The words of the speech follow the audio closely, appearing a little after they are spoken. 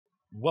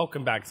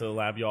Welcome back to the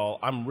lab, y'all.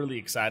 I'm really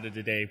excited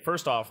today.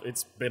 First off,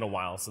 it's been a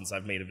while since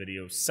I've made a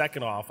video.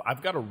 Second off,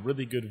 I've got a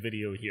really good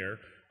video here,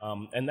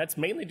 and that's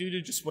mainly due to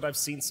just what I've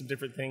seen some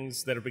different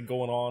things that have been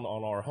going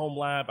on our home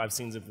lab. I've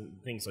seen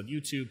different things on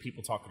YouTube,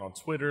 people talking on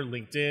Twitter,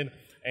 LinkedIn,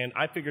 and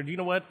I figured, you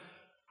know what?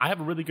 I have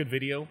a really good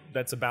video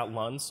that's about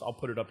LUNs. I'll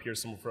put it up here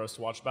somewhere for us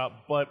to watch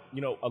about. But,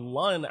 you know, a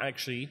LUN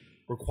actually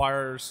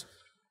requires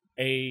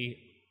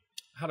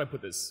how do I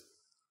put this?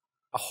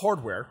 A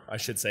hardware, I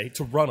should say,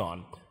 to run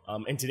on.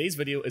 And today's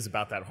video is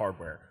about that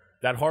hardware.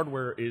 That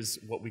hardware is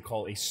what we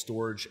call a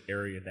storage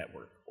area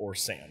network, or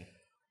SAN.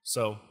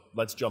 So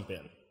let's jump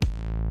in.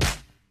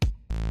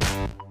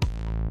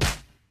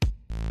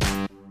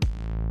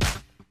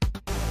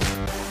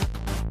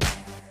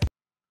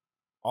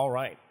 All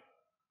right.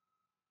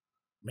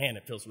 Man,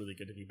 it feels really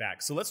good to be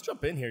back. So let's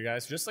jump in here,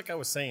 guys. Just like I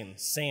was saying,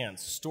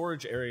 SANs,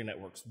 storage area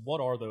networks.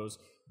 What are those?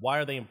 Why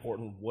are they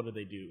important? What do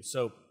they do?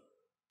 So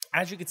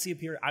as you can see up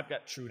here, I've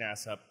got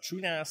TrueNAS up.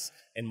 TrueNAS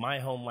in my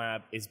home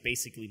lab is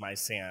basically my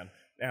SAN.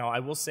 Now, I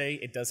will say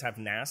it does have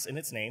NAS in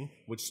its name,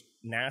 which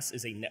NAS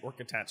is a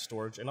network-attached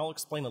storage, and I'll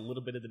explain a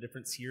little bit of the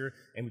difference here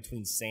in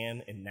between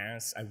SAN and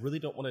NAS. I really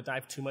don't want to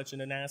dive too much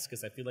into NAS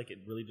because I feel like it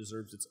really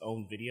deserves its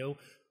own video,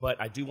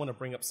 but I do want to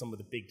bring up some of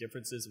the big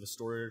differences of a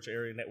storage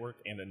area network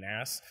and a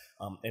NAS,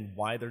 and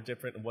why they're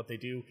different and what they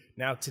do.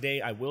 Now, today,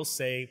 I will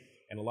say,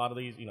 and a lot of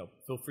these,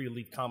 feel free to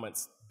leave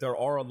comments. There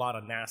are a lot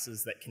of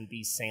NASs that can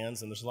be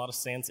SANs, and there's a lot of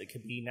SANs that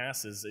can be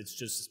NASs. It's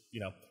just,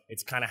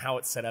 it's kind of how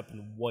it's set up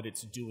and what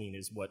it's doing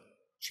is what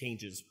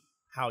changes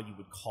how you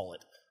would call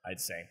it, I'd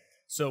say.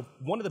 So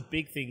one of the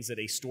big things that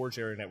a storage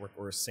area network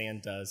or a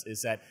SAN does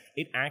is that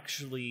it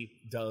actually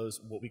does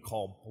what we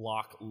call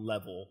block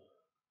level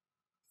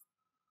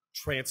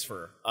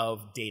transfer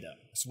of data.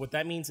 So what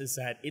that means is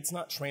that it's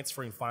not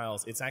transferring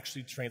files, it's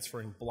actually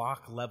transferring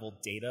block level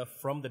data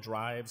from the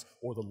drives,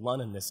 or the LUN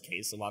in this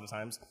case. A lot of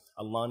times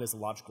a LUN is a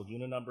logical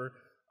unit number.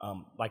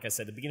 Like I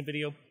said at the beginning of the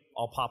video,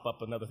 I'll pop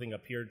up another thing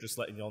up here just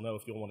letting y'all know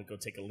if you want to go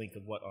take a look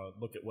at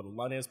what a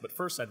LUN is. But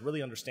first, I'd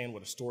really understand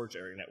what a storage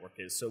area network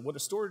is. So what a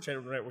storage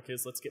area network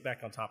is, let's get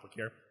back on topic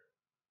here,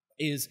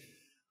 is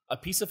a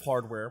piece of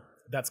hardware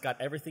that's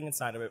got everything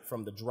inside of it,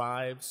 from the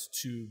drives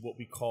to what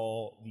we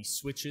call the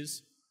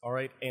switches, all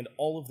right, and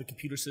all of the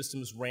computer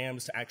systems,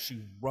 RAMs, to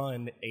actually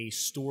run a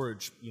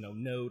storage,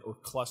 node or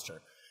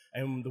cluster.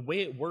 And the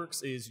way it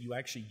works is you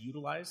actually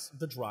utilize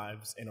the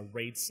drives in a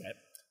RAID set,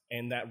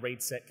 and that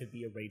RAID set could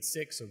be a RAID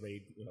 6, a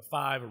RAID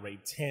 5, a RAID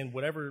 10,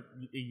 whatever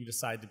you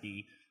decide to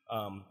be.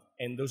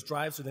 And those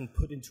drives are then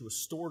put into a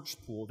storage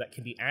pool that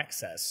can be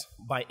accessed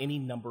by any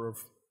number of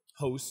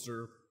hosts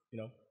or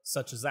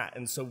such as that.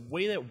 And so the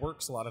way that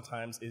works a lot of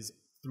times is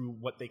through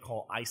what they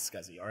call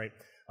iSCSI, all right?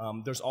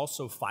 There's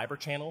also fiber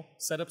channel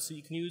setups that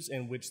you can use,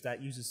 in which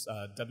that uses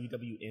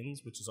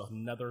WWNs, which is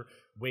another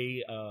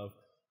way of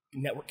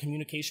network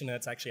communication.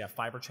 That's actually how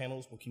fiber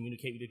channels will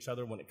communicate with each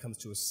other when it comes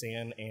to a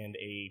SAN and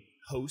a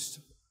host.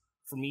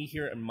 For me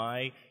here in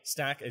my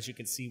stack, as you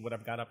can see, what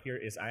I've got up here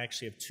is I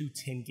actually have two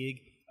 10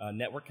 gig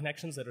network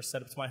connections that are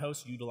set up to my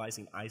host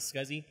utilizing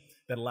iSCSI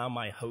that allow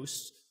my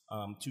hosts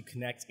to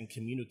connect and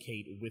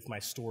communicate with my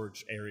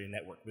storage area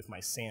network, with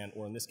my SAN,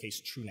 or in this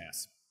case,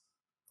 TrueNAS.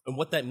 And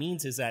what that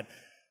means is that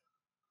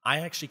I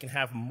actually can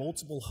have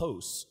multiple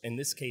hosts. In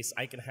this case,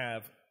 I can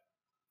have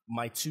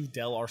my two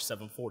Dell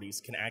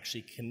R740s can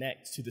actually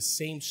connect to the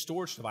same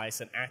storage device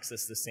and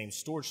access the same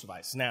storage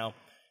device. Now,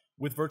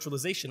 with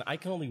virtualization, I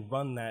can only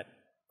run that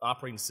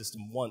operating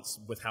system once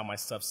with how my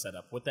stuff's set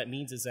up. What that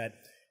means is that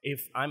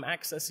if I'm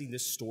accessing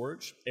this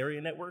storage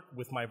area network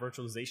with my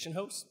virtualization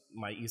host,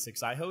 my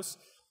E6i host,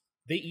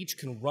 they each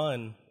can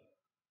run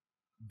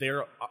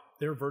their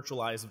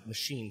virtualized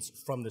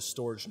machines from the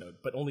storage node,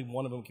 but only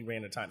one of them can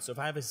ran at a time. So if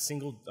I have a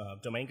single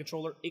domain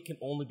controller, it can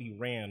only be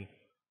ran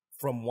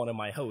from one of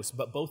my hosts,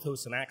 but both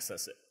hosts can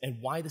access it. And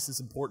why this is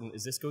important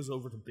is this goes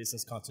over to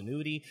business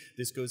continuity.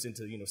 This goes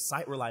into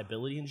site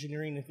reliability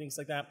engineering and things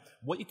like that.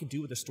 What you could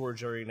do with a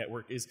storage area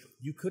network is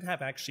you could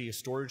have actually a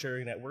storage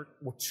area network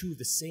or two of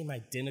the same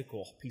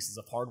identical pieces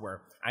of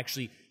hardware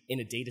actually in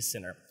a data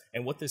center.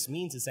 And what this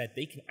means is that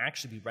they can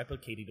actually be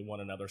replicated to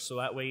one another. So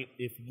that way,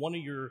 if one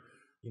of your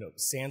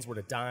SANs were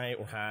to die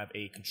or have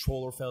a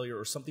controller failure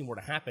or something were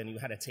to happen, you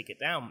had to take it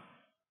down,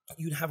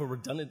 you'd have a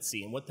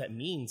redundancy. And what that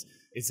means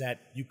is that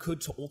you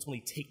could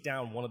ultimately take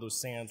down one of those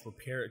SANs,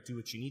 repair it, do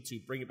what you need to,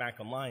 bring it back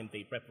online,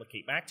 they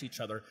replicate back to each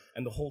other,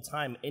 and the whole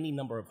time, any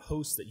number of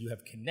hosts that you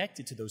have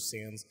connected to those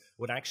SANs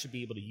would actually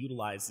be able to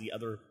utilize the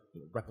other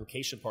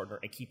replication partner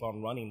and keep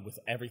on running with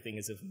everything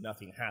as if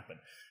nothing happened.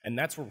 And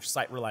that's where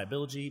site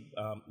reliability,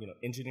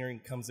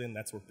 engineering comes in.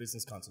 That's where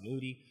business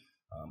continuity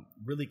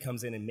really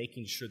comes in, and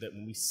making sure that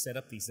when we set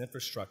up these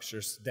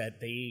infrastructures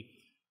that they,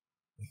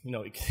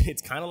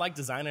 it's kind of like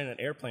designing an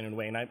airplane in a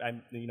way. And I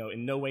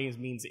in no way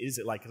means is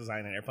it like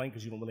designing an airplane,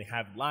 because you don't really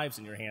have lives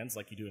in your hands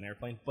like you do an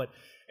airplane. But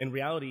in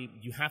reality,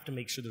 you have to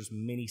make sure there's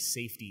many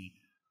safety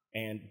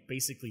and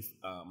basically,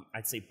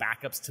 I'd say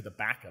backups to the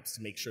backups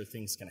to make sure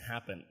things can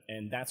happen.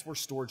 And that's where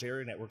storage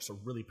area networks are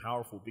really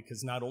powerful,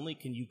 because not only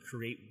can you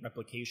create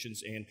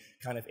replications and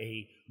kind of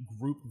a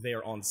group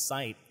there on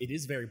site, it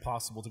is very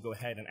possible to go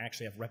ahead and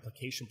actually have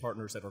replication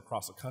partners that are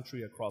across the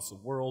country, across the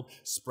world,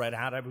 spread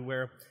out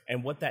everywhere.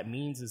 And what that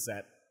means is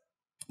that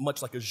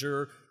much like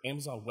Azure,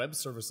 Amazon Web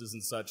Services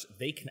and such,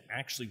 they can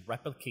actually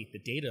replicate the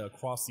data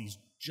across these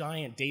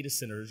giant data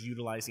centers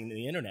utilizing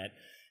the internet.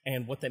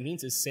 And what that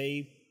means is,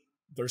 say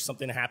there's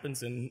something that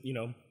happens in,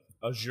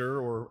 Azure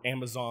or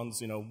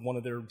Amazon's, one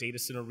of their data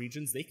center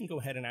regions, they can go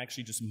ahead and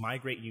actually just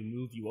migrate you,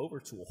 move you over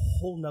to a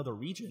whole nother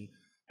region,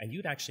 and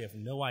you'd actually have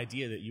no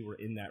idea that you were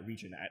in that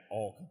region at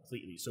all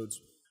completely. So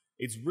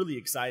it's really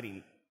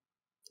exciting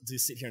to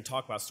sit here and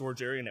talk about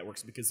storage area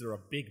networks, because they're a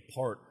big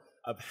part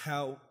of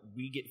how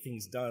we get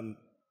things done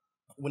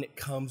when it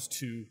comes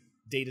to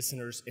data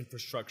centers,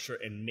 infrastructure,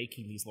 and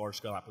making these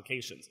large-scale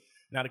applications.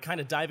 Now, to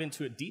kind of dive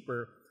into it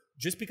deeper,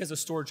 just because a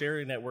storage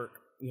area network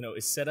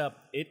is set up,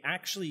 it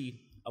actually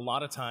a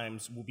lot of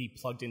times will be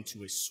plugged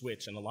into a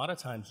switch, and a lot of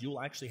times you'll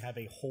actually have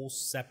a whole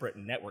separate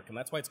network, and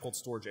that's why it's called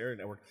storage area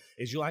network,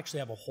 is you'll actually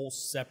have a whole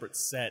separate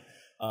set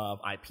of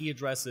IP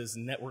addresses,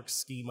 network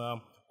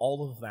schema,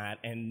 all of that.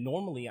 And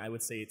normally I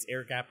would say it's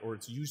air-gapped, or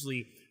it's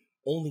usually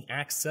only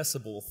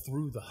accessible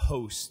through the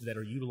hosts that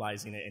are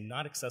utilizing it, and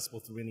not accessible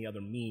through any other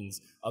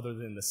means other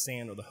than the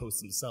SAN or the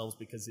hosts themselves,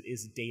 because it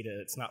is data.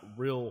 It's not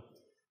real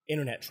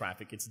internet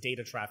traffic, it's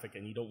data traffic,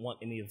 and you don't want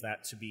any of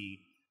that to be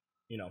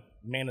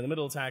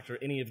man-in-the-middle attack or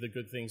any of the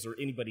good things, or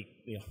anybody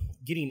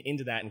getting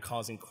into that and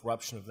causing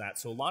corruption of that.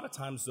 So a lot of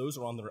times those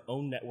are on their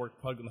own network,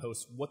 plugged in the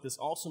host. What this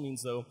also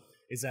means, though,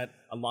 is that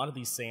a lot of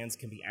these SANs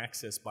can be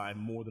accessed by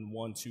more than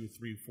 1, 2,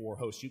 3, 4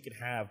 hosts. You could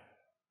have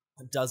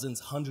dozens,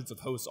 hundreds of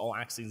hosts all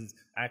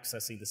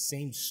accessing the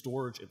same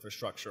storage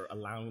infrastructure,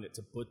 allowing it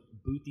to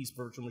boot these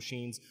virtual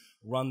machines,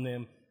 run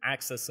them,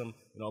 access them.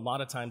 A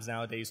lot of times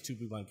nowadays, too,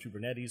 we run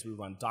Kubernetes, we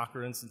run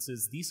Docker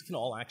instances. These can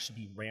all actually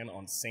be ran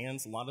on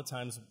SANs. A lot of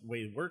times the way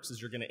it works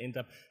is you're going to end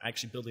up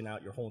actually building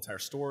out your whole entire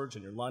storage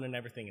and your LUN and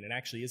everything, and it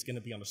actually is going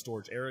to be on a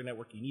storage area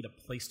network. You need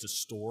a place to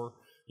store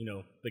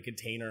the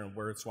container and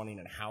where it's running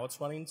and how it's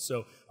running.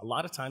 So a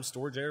lot of times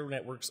storage area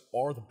networks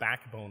are the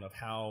backbone of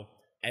how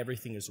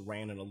everything is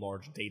ran in a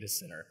large data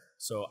center.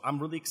 So I'm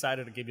really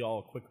excited to give you all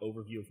a quick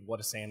overview of what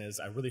a SAN is.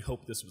 I really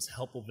hope this was a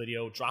helpful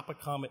video. Drop a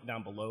comment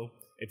down below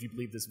if you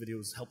believe this video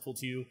was helpful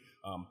to you.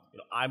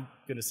 I'm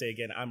going to say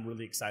again, I'm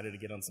really excited to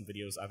get on some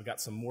videos. I've got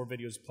some more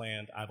videos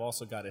planned. I've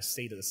also got a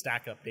State of the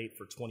Stack update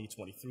for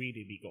 2023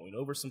 to be going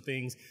over some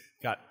things.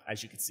 Got,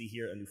 as you can see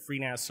here, a new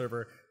FreeNAS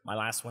server. My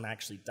last one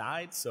actually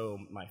died, so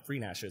my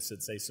FreeNAS, I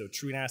should say. So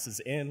TrueNAS is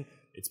in.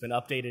 It's been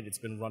updated. It's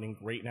been running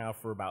great now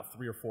for about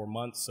 3 or 4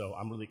 months, so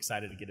I'm really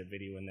excited to get a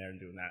video in there and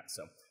doing that.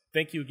 So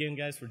thank you again,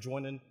 guys, for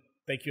joining.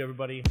 Thank you,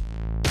 everybody.